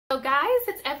So guys,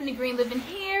 it's Ethnicgreenliving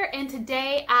here, and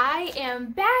today I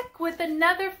am back with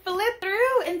another flip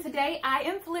through, and today I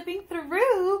am flipping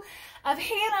through of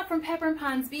Hannah from Pepper and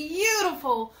Pon's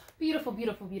beautiful, beautiful,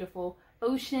 beautiful, beautiful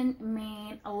Ocean,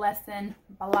 Maine lesson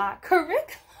block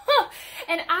curriculum.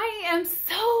 And I am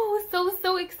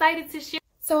so excited to share.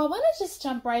 So I want to just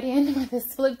jump right in with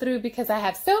this flip through because I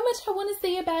have so much I want to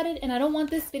say about it, and I don't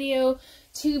want this video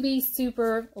to be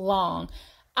super long.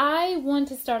 I want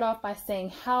to start off by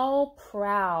saying how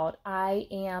proud I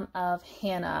am of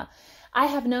Hannah. I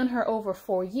have known her over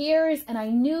 4 years, and I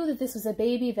knew that this was a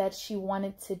baby that she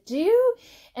wanted to do.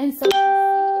 And so to see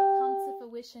it come to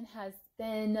fruition has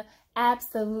been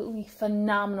absolutely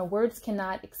phenomenal. Words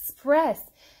cannot express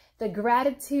the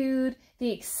gratitude,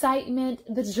 the excitement,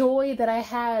 the joy that I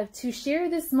have to share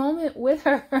this moment with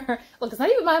her. Look, it's not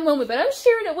even my moment, but I'm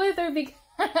sharing it with her because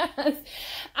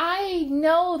I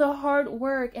know the hard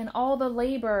work and all the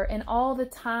labor and all the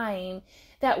time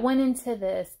that went into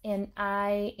this, and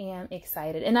I am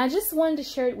excited. And I just wanted to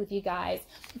share it with you guys.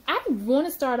 I want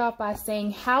to start off by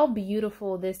saying how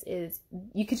beautiful this is.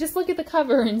 You could just look at the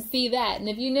cover and see that. And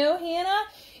if you know Hannah,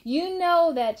 you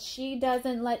know that she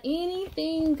doesn't let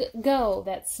anything go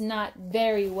that's not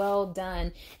very well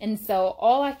done. And so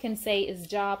all I can say is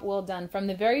job well done. From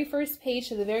the very first page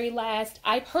to the very last,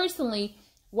 I personally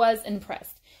was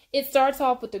impressed. It starts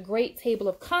off with a great table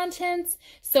of contents,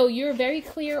 so you're very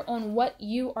clear on what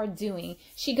you are doing.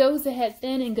 She goes ahead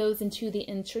then and goes into the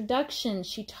introduction.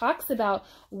 She talks about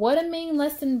what a main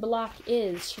lesson block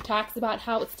is. She talks about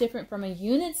how it's different from a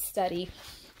unit study.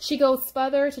 She goes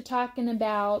further to talking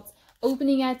about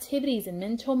opening activities and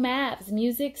mental maps,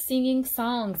 music, singing,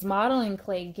 songs, modeling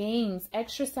clay, games,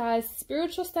 exercise,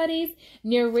 spiritual studies,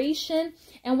 narration.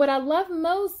 And what I love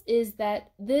most is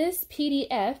that this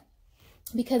PDF,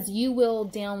 because you will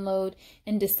download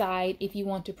and decide if you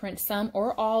want to print some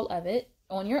or all of it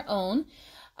on your own.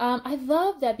 I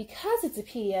love that because it's a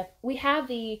PDF, we have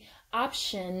the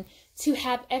option to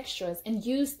have extras and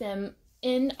use them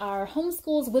in our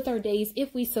homeschools with our days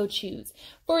if we so choose.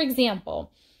 For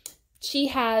example, she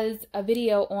has a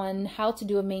video on how to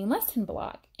do a main lesson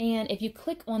block. And if you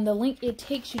click on the link, it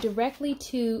takes you directly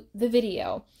to the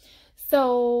video.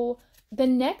 So the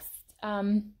next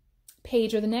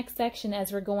page or the next section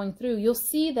as we're going through, you'll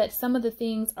see that some of the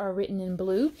things are written in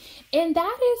blue, and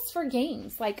that is for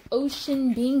games like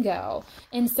Ocean Bingo.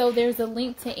 And so there's a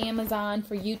link to Amazon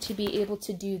for you to be able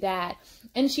to do that.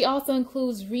 And she also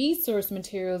includes resource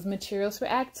materials, materials for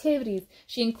activities.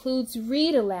 She includes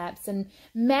read-alabs and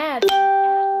maps and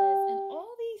atlas, and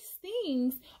all these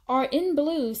things are in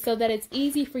blue so that it's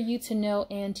easy for you to know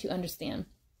and to understand.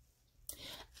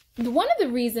 One of the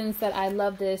reasons that I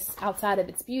love this outside of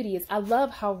its beauty is I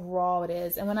love how raw it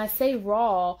is. And when I say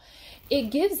raw, it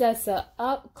gives us a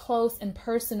up close and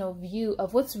personal view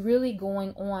of what's really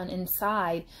going on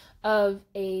inside of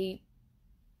a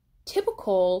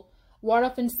typical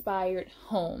Waldolf inspired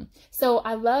home. So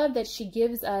I love that she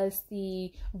gives us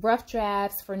the rough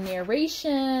drafts for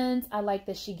narrations. I like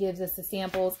that she gives us the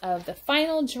samples of the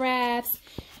final drafts.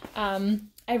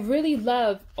 I really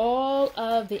love all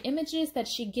of the images that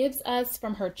she gives us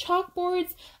from her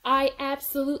chalkboards. I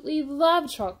absolutely love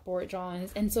chalkboard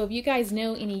drawings. And so if you guys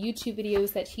know any YouTube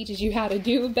videos that teaches you how to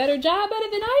do a better job at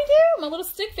it than I do, my little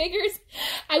stick figures,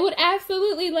 I would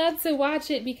absolutely love to watch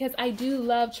it because I do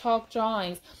love chalk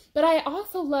drawings. But I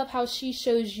also love how she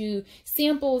shows you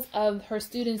samples of her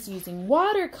students using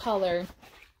watercolor,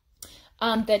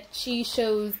 that she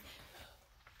shows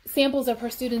samples of her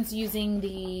students using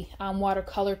the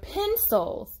watercolor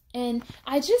pencils. And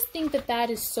I just think that that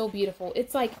is so beautiful.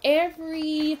 It's like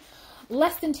every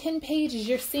less than 10 pages,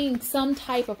 you're seeing some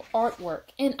type of artwork.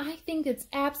 And I think it's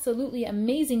absolutely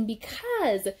amazing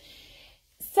because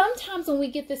sometimes when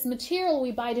we get this material,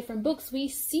 we buy different books, we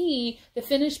see the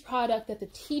finished product that the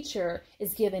teacher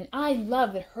is given. I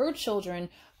love that her children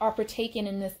are partaking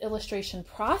in this illustration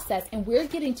process, and we're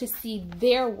getting to see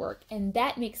their work, and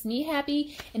that makes me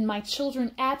happy, and my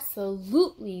children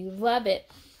absolutely love it.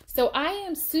 So I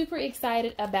am super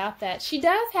excited about that. She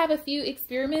does have a few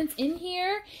experiments in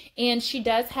here, and she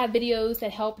does have videos that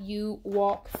help you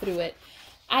walk through it.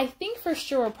 I think for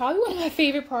sure, probably one of my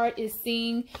favorite part is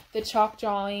seeing the chalk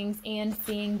drawings and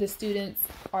seeing the students'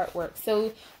 artwork.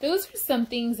 So those are some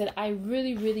things that I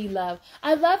really love.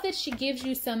 I love that she gives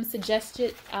you some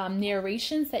suggested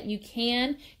narrations that you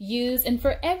can use. And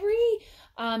for every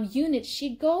unit,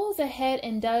 she goes ahead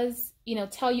and does, you know,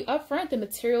 tell you up front the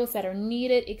materials that are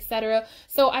needed, etc.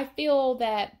 So I feel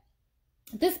that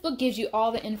this book gives you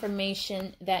all the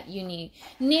information that you need.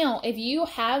 Now, if you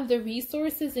have the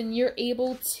resources and you're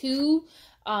able to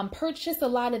purchase a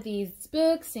lot of these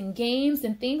books and games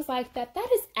and things like that, that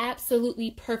is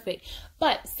absolutely perfect.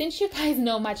 But since you guys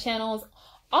know my channel is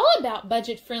all about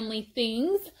budget-friendly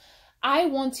things, I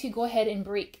want to go ahead and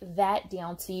break that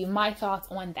down to you, my thoughts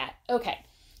on that. Okay,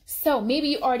 so maybe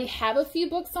you already have a few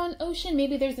books on Ocean.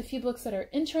 Maybe there's a few books that are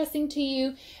interesting to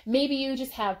you. Maybe you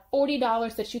just have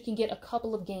 $40 that you can get a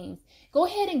couple of games. Go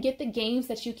ahead and get the games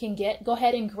that you can get. Go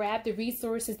ahead and grab the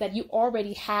resources that you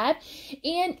already have.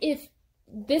 And if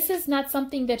this is not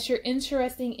something that you're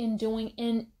interested in doing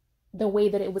in the way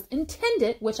that it was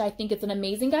intended, which I think is an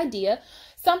amazing idea,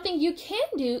 something you can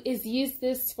do is use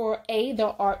this for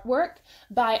the artwork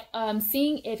by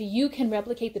seeing if you can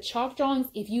replicate the chalk drawings.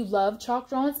 If you love chalk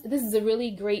drawings, this is a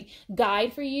really great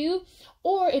guide for you.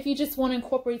 Or if you just want to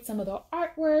incorporate some of the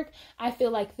artwork, I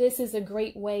feel like this is a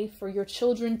great way for your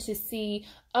children to see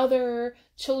other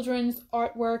children's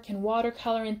artwork and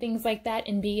watercolor and things like that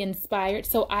and be inspired.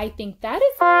 So I think that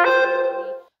is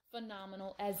really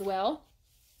phenomenal as well.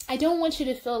 I don't want you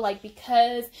to feel like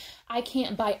because I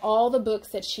can't buy all the books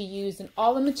that she used and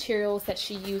all the materials that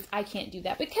she used, I can't do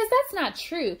that, because that's not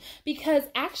true. Because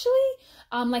actually,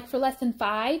 like for lesson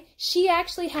 5, she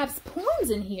actually has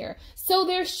poems in here. So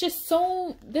there's just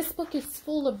this book is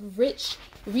full of rich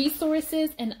resources,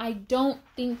 and I don't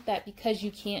think that because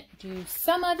you can't do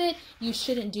some of it, you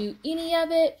shouldn't do any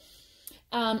of it.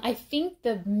 I think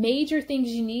the major things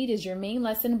you need is your main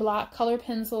lesson block, color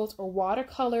pencils, or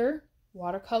watercolor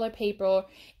paper,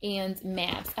 and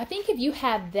maps. I think if you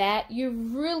have that, you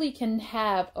really can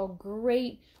have a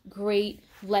great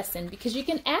lesson, because you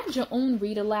can add your own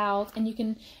read aloud, and you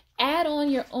can add on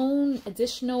your own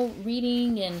additional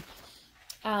reading,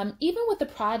 and even with the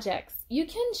projects, you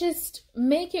can just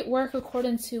make it work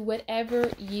according to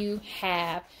whatever you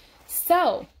have.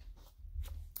 So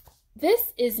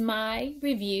this is my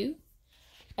review.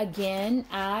 Again,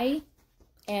 I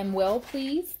am well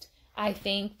pleased. I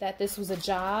think that this was a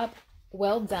job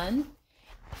well done.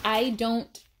 I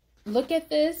don't look at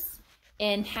this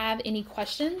and have any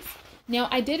questions. Now,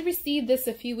 I did receive this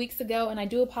a few weeks ago, and I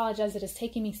do apologize that it's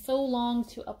taken me so long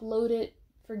to upload it,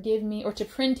 forgive me, or to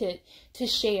print it, to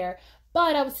share.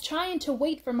 But I was trying to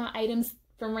wait for my items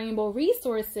from Rainbow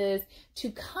Resources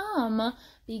to come,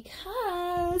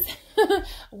 because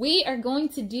we are going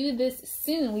to do this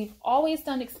soon. We've always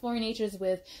done Exploring Natures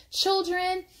with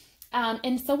children.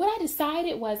 And so what I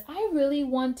decided was I really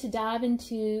want to dive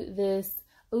into this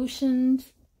Ocean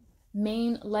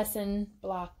main lesson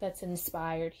block that's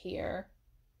inspired here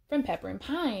from Pepper and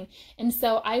Pine. And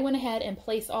so I went ahead and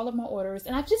placed all of my orders,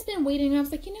 and I've just been waiting, and I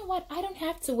was like, you know what? I don't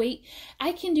have to wait.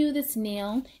 I can do this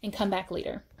now and come back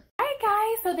later. All right,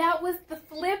 guys, so that was the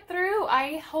flip through.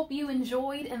 I hope you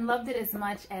enjoyed and loved it as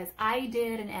much as I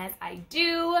did and as I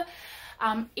do.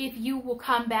 If you will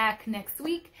come back next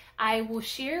week, I will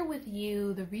share with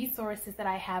you the resources that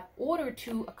I have ordered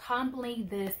to accompany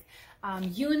this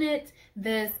unit,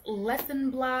 this lesson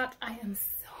block. I am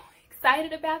so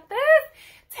excited about this.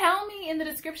 Tell me in the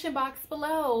description box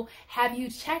below, have you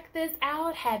checked this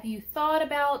out? Have you thought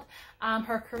about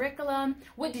her curriculum?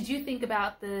 What did you think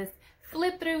about this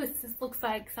flip through? This looks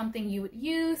like something you would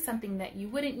use, something that you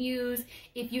wouldn't use.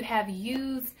 If you have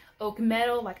used oak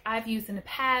metal like I've used in the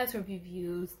past, or if you've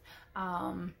used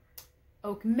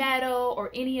oak metal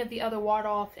or any of the other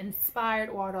Waldolf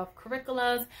inspired Waldolf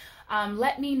curriculums,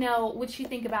 let me know what you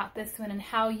think about this one and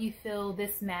how you feel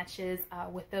this matches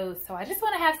with those. So I just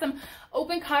want to have some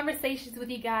open conversations with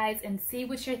you guys and see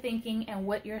what you're thinking and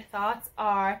what your thoughts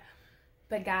are.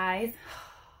 But guys,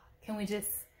 can we just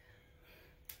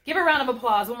give a round of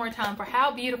applause one more time for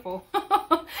how beautiful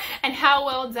and how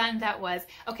well done that was.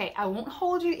 Okay, I won't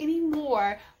hold you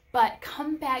anymore, but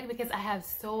come back because I have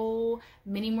so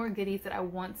many more goodies that I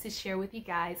want to share with you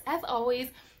guys. As always,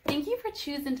 thank you for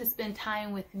choosing to spend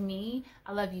time with me.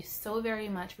 I love you so very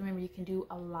much. Remember, you can do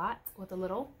a lot with a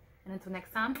little. And until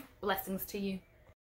next time, blessings to you.